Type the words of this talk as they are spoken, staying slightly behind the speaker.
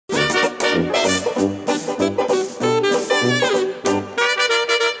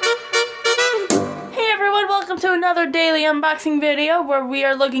another daily unboxing video where we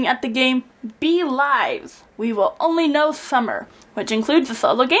are looking at the game Bee Lives. We will only know summer, which includes the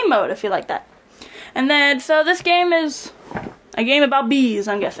solo game mode if you like that. And then, so this game is a game about bees,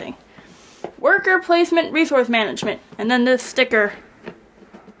 I'm guessing. Worker placement, resource management. And then this sticker,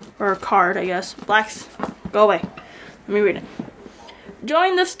 or card, I guess. Blacks, go away. Let me read it.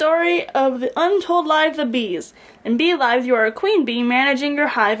 Join the story of the untold lives of bees. In Bee Lives, you are a queen bee managing your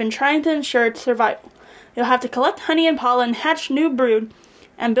hive and trying to ensure its survival. You'll have to collect honey and pollen, hatch new brood,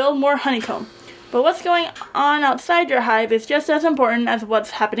 and build more honeycomb. But what's going on outside your hive is just as important as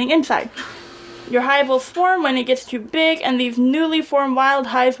what's happening inside. Your hive will swarm when it gets too big, and these newly formed wild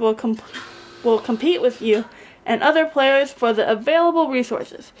hives will compete with you and other players for the available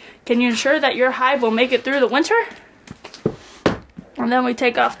resources. Can you ensure that your hive will make it through the winter? And then we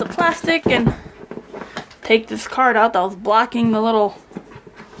take off the plastic and take this card out that was blocking the little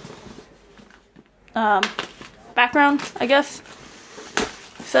background, I guess.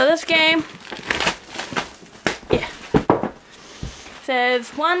 So this game, says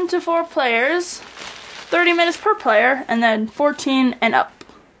 1 to 4 players, 30 minutes per player, and then 14 and up.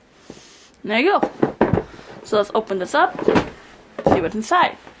 And there you go. So let's open this up, see what's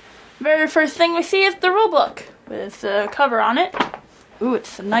inside. Very first thing we see is the rule book with the cover on it. Ooh,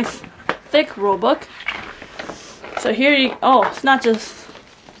 it's a nice thick rule book. So here you, it's not just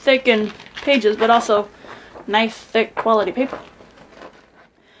thick in pages, but also nice thick quality paper.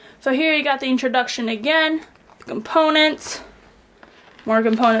 So here you got the introduction again, the components, more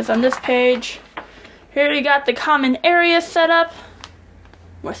components on this page. Here you got the common area setup,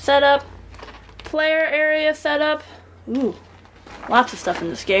 more setup, player area setup. Ooh, lots of stuff in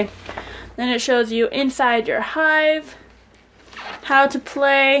this game. Then it shows you inside your hive, how to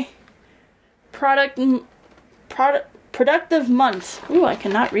play, productive months. Ooh, I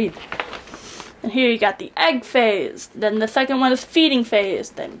cannot read. And here you got the egg phase. Then the second one is feeding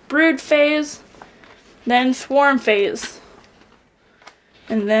phase. Then brood phase. Then swarm phase.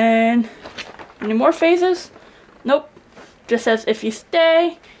 And then, any more phases? Nope. Just says if you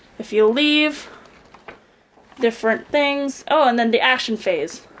stay, if you leave, different things. Oh, and then the action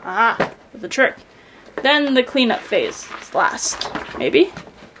phase. Aha, with the trick. Then the cleanup phase is last. Maybe?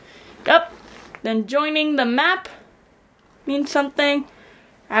 Yep. Then joining the map means something.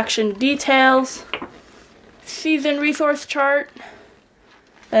 Action details. Season resource chart.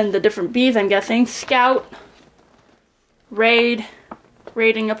 Then the different bees, I'm guessing. Scout. Raid.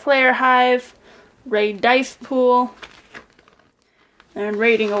 Raiding a player hive. Raid dice pool. Then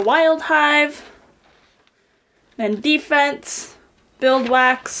raiding a wild hive. Then defense. Build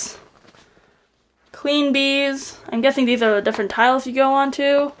wax. Clean bees. I'm guessing these are the different tiles you go on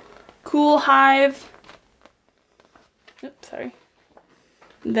to. Cool hive. Oops, sorry.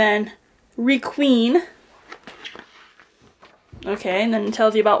 Then requeen. Okay, and then it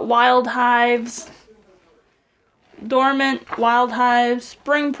tells you about wild hives, dormant wild hives,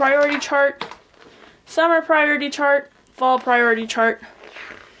 spring priority chart, summer priority chart, fall priority chart.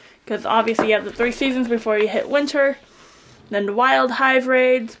 Because obviously you have the 3 seasons before you hit winter. Then wild hive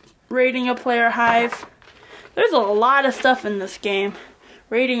raids, raiding a player hive. There's a lot of stuff in this game.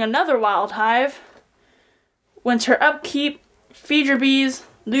 Raiding another wild hive. Winter upkeep, feed your bees,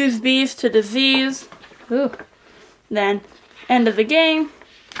 lose bees to disease. Ooh. Then end of the game.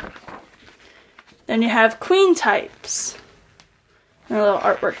 Then you have queen types. And a little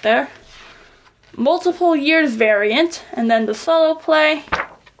artwork there. Multiple years variant, and then the solo play.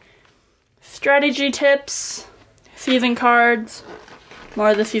 Strategy tips, season cards.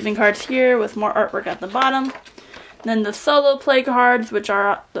 More of the season cards here with more artwork at the bottom. Then the solo play cards, which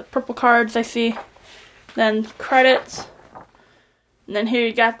are the purple cards I see. Then credits. And then here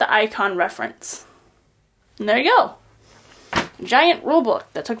you got the icon reference. And there you go. Giant rulebook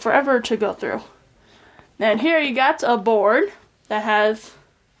that took forever to go through. Then here you got a board that has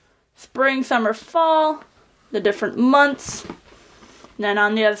spring, summer, fall, the different months. And then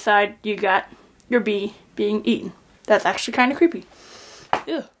on the other side you got your bee being eaten. That's actually kind of creepy.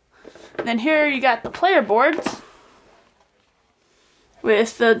 Ew. And then here you got the player boards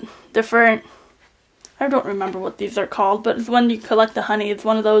with the different, I don't remember what these are called, but it's when you collect the honey. It's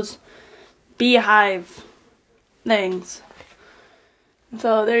one of those beehive things.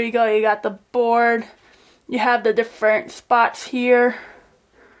 So there you go, you got the board. You have the different spots here.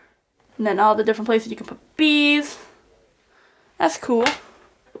 And then all the different places you can put bees. That's cool.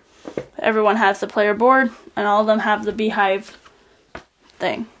 Everyone has the player board, and all of them have the beehive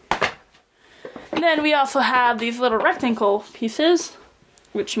thing. And then we also have these little rectangle pieces,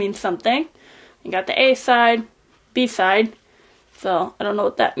 which means something. You got the A side, B side. So I don't know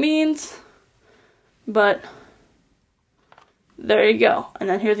what that means, but There you go. And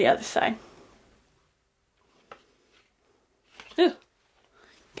then here's the other side. Ew.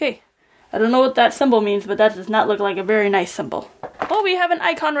 Okay. I don't know what that symbol means, but that does not look like a very nice symbol. Oh, we have an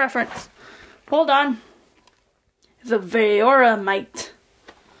icon reference. Hold on. It's a Veoramite.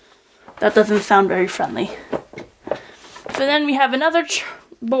 That doesn't sound very friendly. So then we have another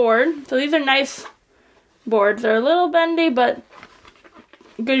board. So these are nice boards. They're a little bendy, but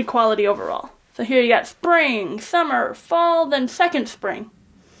good quality overall. So here you got spring, summer, fall, then second spring.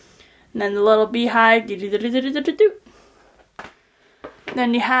 And then the little beehive.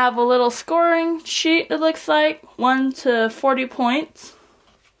 Then you have a little scoring sheet, it looks like. 1 to 40 points.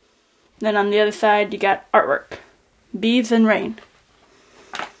 Then on the other side, you got artwork. Bees and rain.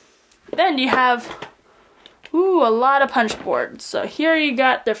 Then you have, a lot of punch boards. So here you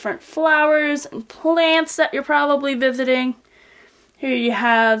got different flowers and plants that you're probably visiting. Here you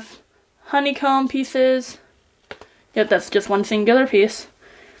have honeycomb pieces. Yep, that's just one singular piece.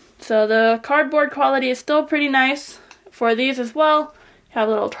 So the cardboard quality is still pretty nice for these as well. You have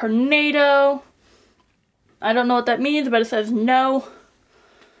a little tornado. I don't know what that means, but it says no.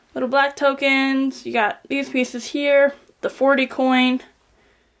 Little black tokens. You got these pieces here. The 40 coin.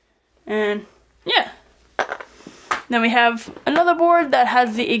 And yeah. Then we have another board that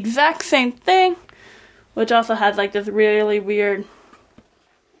has the exact same thing, which also has like this really weird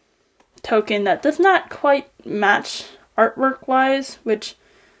token that does not quite match artwork wise, which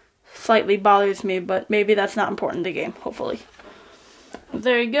slightly bothers me, but maybe that's not important in the game, hopefully.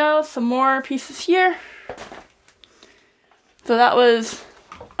 There you go, some more pieces here. So that was,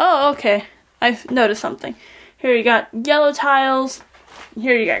 oh, okay, I noticed something. Here you got yellow tiles,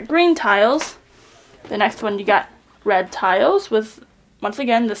 here you got green tiles. The next one you got red tiles with, once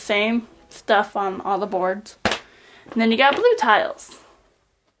again, the same stuff on all the boards. And then you got blue tiles.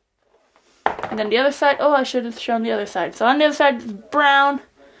 And then the other side, oh, I should have shown the other side. So on the other side is brown.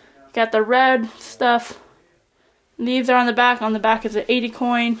 You got the red stuff. These are on the back. On the back is an 80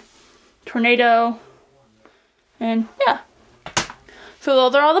 coin, tornado, and yeah. So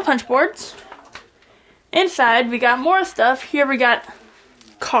those are all the punch boards. Inside, we got more stuff. Here we got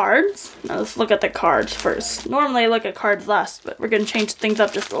cards. Now let's look at the cards first. Normally I look at cards last, but we're going to change things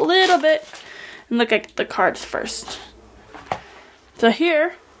up just a little bit and look at the cards first. So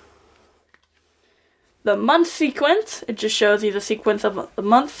here, the month sequence. It just shows you the sequence of the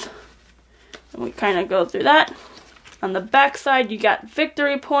month. And we kind of go through that. On the back side, you got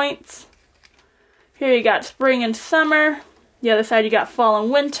victory points. Here you got spring and summer. The other side, you got fall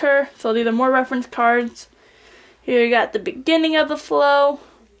and winter. So these are more reference cards. Here you got the beginning of the flow,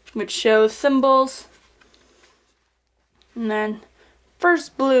 which shows symbols. And then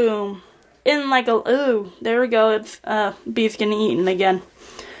first bloom. In like a, ooh, there we go. It's bees getting eaten again.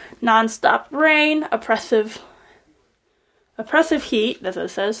 Non-stop rain, oppressive heat, that's what it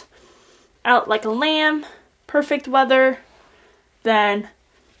says. Out like a lamb, perfect weather. Then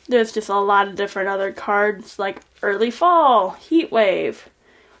there's just a lot of different other cards like early fall, heat wave,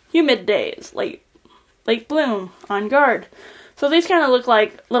 humid days, late bloom, on guard. So these kind of look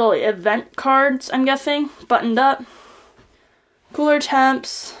like little event cards, I'm guessing, buttoned up. Cooler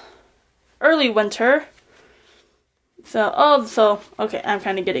temps, early winter. So, okay, I'm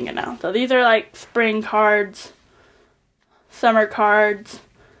kind of getting it now. So these are like spring cards, summer cards,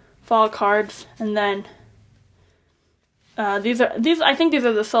 fall cards, and then I think these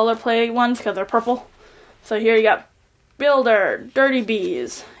are the solar play ones because they're purple. So here you got Builder, Dirty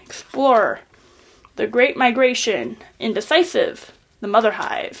Bees, Explorer, The Great Migration, Indecisive, The Mother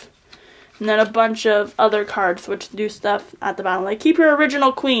Hive, and then a bunch of other cards which do stuff at the bottom, like keep your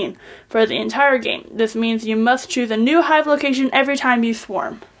original queen for the entire game. This means you must choose a new hive location every time you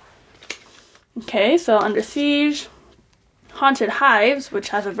swarm. Okay, so Under Siege, Haunted Hives, which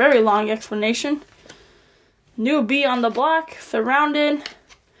has a very long explanation. New bee on the block, Surrounded.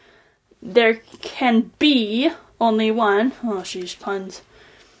 There can be only one. Oh, sheesh, puns.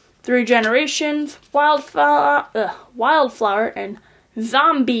 3 generations, Wildflower, and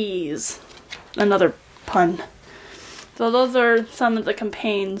Zombies. Another pun. So those are some of the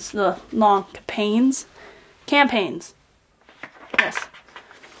campaigns, the long campaigns. Yes.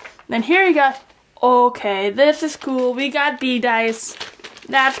 Then here you got, okay, this is cool. We got bee dice.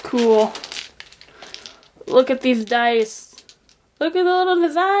 That's cool. Look at these dice. Look at the little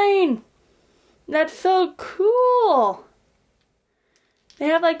design. That's so cool. They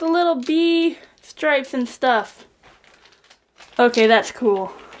have like the little bee stripes and stuff. Okay, that's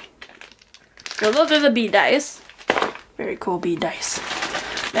cool. So those are the bee dice. Very cool bee dice.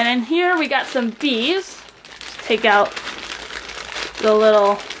 Then in here we got some bees. Take out the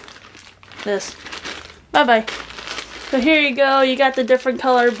little, this. Bye-bye. So here you go, you got the different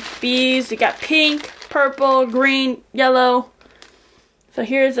color bees. You got pink, purple, green, yellow. So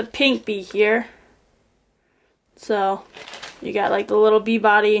here's a pink bee here. So you got like the little bee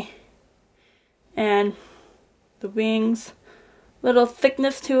body and the wings, little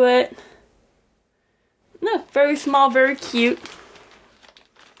thickness to it. No, very small, very cute.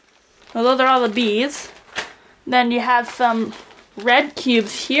 Well, those are all the bees. Then you have some red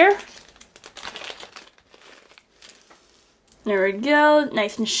cubes here. There we go,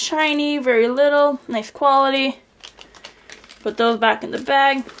 nice and shiny, very little, nice quality. Put those back in the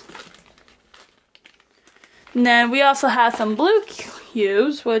bag. And then we also have some blue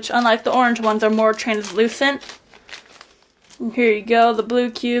cubes, which unlike the orange ones are more translucent. And here you go, the blue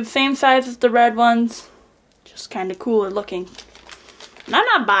cubes, same size as the red ones, just kind of cooler looking. And I'm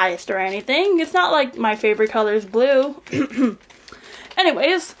not biased or anything, it's not like my favorite color is blue.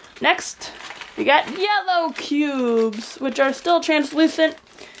 Anyways, next we got yellow cubes, which are still translucent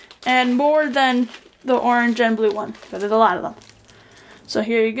and more than the orange and blue one, because there's a lot of them. So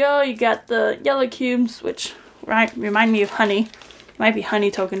here you go, you got the yellow cubes, which remind me of honey. Might be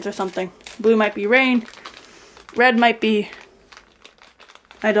honey tokens or something. Blue might be rain. Red might be,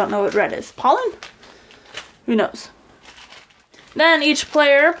 I don't know what red is. Pollen? Who knows? Then each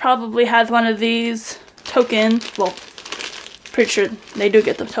player probably has one of these tokens. Well, pretty sure they do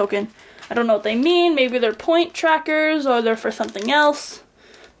get the token. I don't know what they mean. Maybe they're point trackers or they're for something else.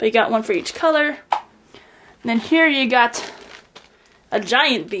 But you got one for each color. And then here you got a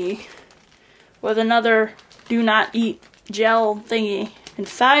giant bee with another do not eat gel thingy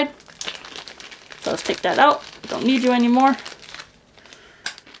inside. So let's take that out. Don't need you anymore.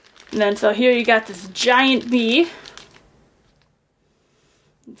 And then so here you got this giant bee.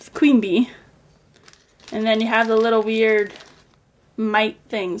 It's queen bee. And then you have the little weird mite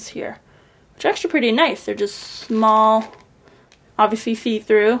things here, which are actually pretty nice. They're just small, obviously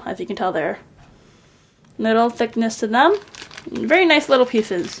see-through, as you can tell there. Little thickness to them. Very nice little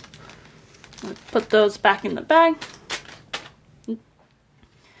pieces. Let's put those back in the bag.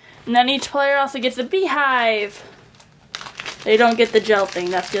 And then each player also gets a beehive. They don't get the gel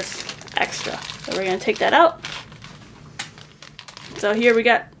thing, that's just extra. So we're going to take that out. So here we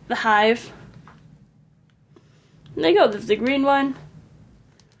got the hive. And there you go, this is the green one.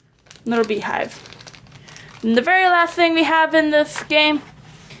 Little beehive. And the very last thing we have in this game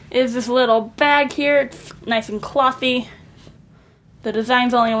is this little bag here. It's nice and clothy. The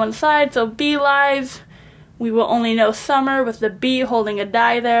design's only on one side, so bee lives. We will only know summer with the bee holding a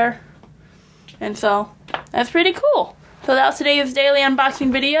die there. And so, that's pretty cool. So that was today's daily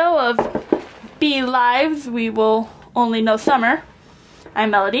unboxing video of Bee Lives. We will only know summer. I'm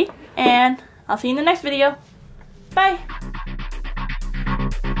Melody, and I'll see you in the next video. Bye!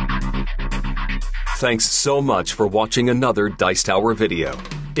 Thanks so much for watching another Dice Tower video.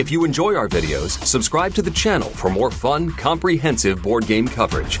 If you enjoy our videos, subscribe to the channel for more fun, comprehensive board game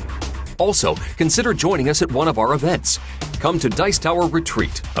coverage. Also, consider joining us at one of our events. Come to Dice Tower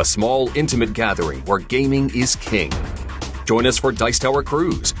Retreat, a small, intimate gathering where gaming is king. Join us for Dice Tower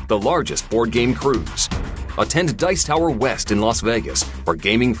Cruise, the largest board game cruise. Attend Dice Tower West in Las Vegas for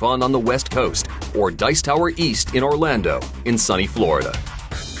gaming fun on the West Coast, or Dice Tower East in Orlando in sunny Florida.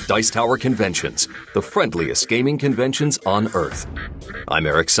 Dice Tower Conventions, the friendliest gaming conventions on Earth. I'm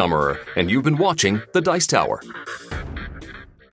Eric Summerer, and you've been watching The Dice Tower.